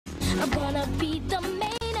I'm gonna be the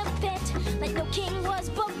main event like no king was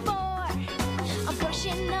before. I'm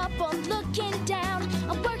brushing up, I'm looking down,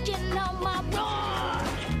 I'm working on my roar.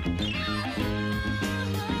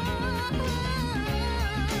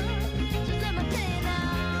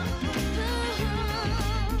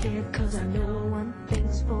 Yeah, 'cause I know one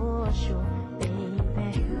thing's for sure, baby.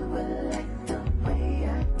 You will like the way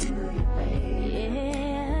I do you, baby.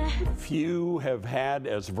 Yeah. Few have had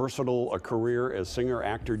as versatile a career as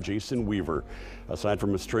singer-actor Jason Weaver. Aside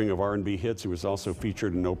from a string of R&B hits, he was also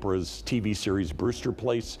featured in Oprah's TV series Brewster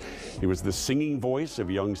Place. He was the singing voice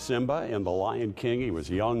of young Simba in The Lion King. He was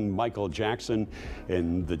young Michael Jackson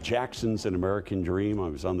in The Jacksons and American Dream.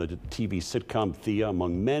 He was on the TV sitcom Thea,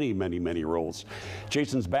 among many, many, many roles.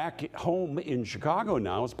 Jason's back home in Chicago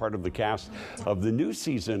now as part of the cast of the new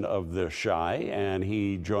season of The Chi, and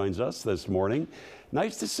he joins us this morning.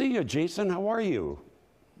 Nice to see you, Jason. How are you?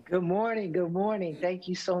 Good morning. Good morning. Thank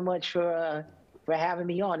you so much for having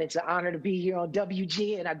me on. It's an honor to be here on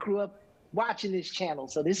WG, and I grew up watching this channel,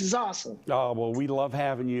 so this is awesome. Oh, well, we love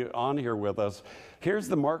having you on here with us. Here's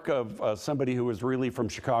the mark of somebody who is really from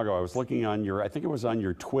Chicago. I was looking on your, I think it was on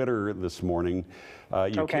your Twitter this morning.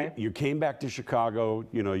 You came back to Chicago,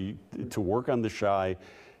 to work on The Chi.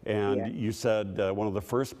 And you said one of the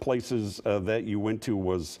first places that you went to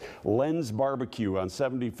was Len's Barbecue on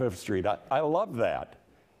 75th Street. I love that.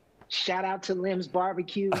 Shout out to Lem's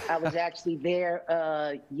Barbecue. I was actually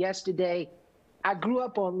there yesterday. I grew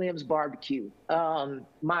up on Lem's Barbecue.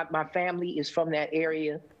 My family is from that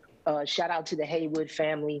area. Shout out to the Haywood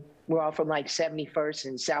family. We're all from like 71st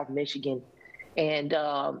in South Michigan. And,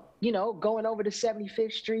 going over to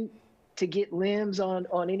 75th Street, to get limbs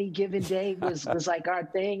on any given day was like our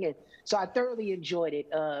thing. And so I thoroughly enjoyed it.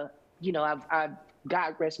 I've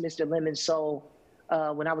God rest Mr. Lemon's soul.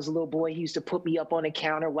 When I was a little boy, he used to put me up on the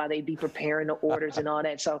counter while they'd be preparing the orders and all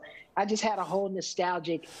that. So I just had a whole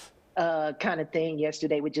nostalgic kind of thing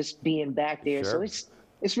yesterday with just being back there. Sure. So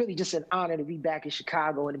it's really just an honor to be back in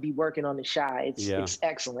Chicago and to be working on The Chi. It's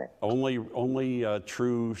excellent. Only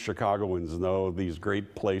true Chicagoans know these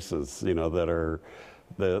great places, that are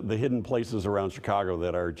the hidden places around Chicago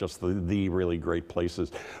that are just the really great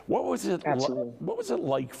places. What was it? What was it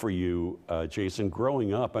like for you, Jason,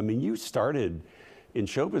 growing up? I mean, you started in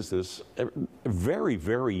show business very,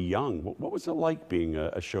 very young. What was it like being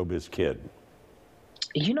a showbiz kid?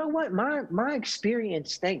 You know what? My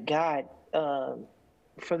experience, thank God,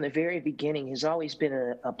 from the very beginning has always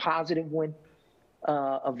been a positive one,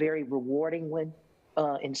 a very rewarding one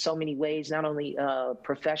in so many ways, not only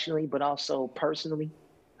professionally, but also personally.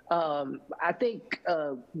 I think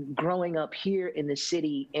growing up here in the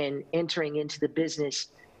city and entering into the business,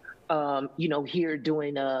 here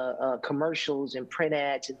doing commercials and print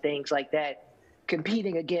ads and things like that,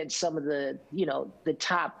 competing against some of the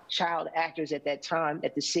top child actors at that time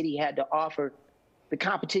that the city had to offer. The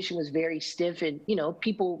competition was very stiff, and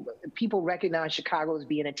people recognize Chicago as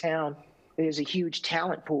being a town. There's a huge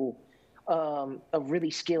talent pool of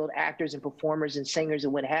really skilled actors and performers and singers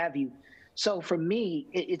and what have you. So for me,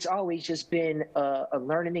 it's always just been a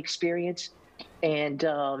learning experience. And,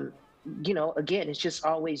 again, it's just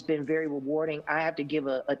always been very rewarding. I have to give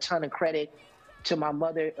a ton of credit to my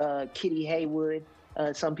mother, Kitty Haywood.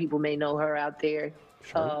 Some people may know her out there.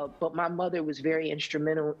 Sure. But my mother was very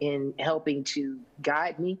instrumental in helping to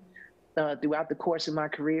guide me throughout the course of my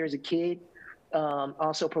career as a kid,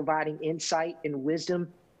 also providing insight and wisdom.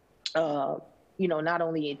 Not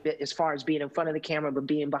only as far as being in front of the camera, but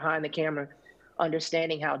being behind the camera,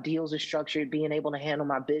 understanding how deals are structured, being able to handle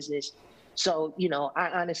my business. So, I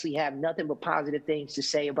honestly have nothing but positive things to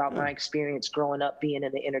say about my experience growing up being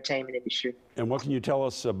in the entertainment industry. And what can you tell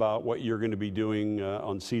us about what you're going to be doing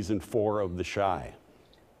on season 4 of The Chi?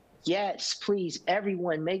 Yes, please,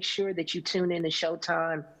 everyone, make sure that you tune in to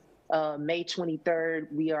Showtime. May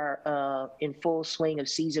 23rd, we are in full swing of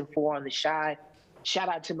season 4 on The Chi. Shout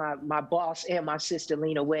out to my boss and my sister,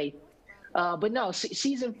 Lena Waithe. But no,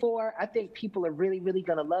 season 4, I think people are really, really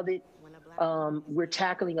going to love it. We're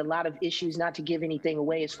tackling a lot of issues, not to give anything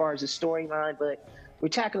away as far as the storyline, but we're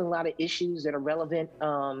tackling a lot of issues that are relevant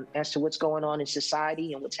as to what's going on in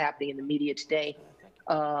society and what's happening in the media today.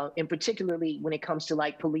 And particularly when it comes to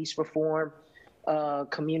like police reform,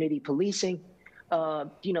 community policing,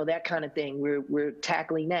 that kind of thing. We're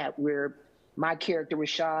tackling that. My character,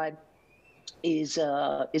 Rashad, is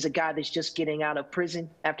a guy that's just getting out of prison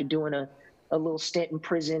after doing a little stint in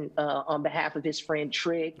prison on behalf of his friend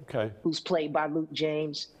Trig, who's played by Luke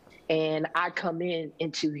James. And I come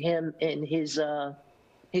into him and his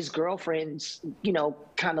girlfriend's,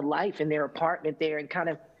 kind of life in their apartment there, and kind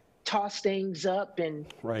of toss things up, and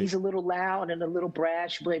Right. he's a little loud and a little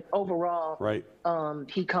brash, but overall, Right.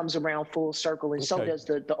 he comes around full circle, and so Okay. does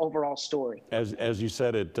the overall story. As you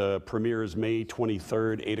said, it premieres May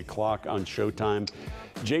 23rd, 8 o'clock on Showtime.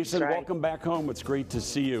 Jason, That's right. welcome back home. It's great to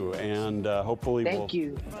see you, and hopefully Thank we'll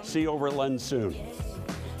you. see you over at Lens soon.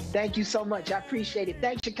 Thank you so much. I appreciate it.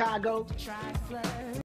 Thanks, Chicago.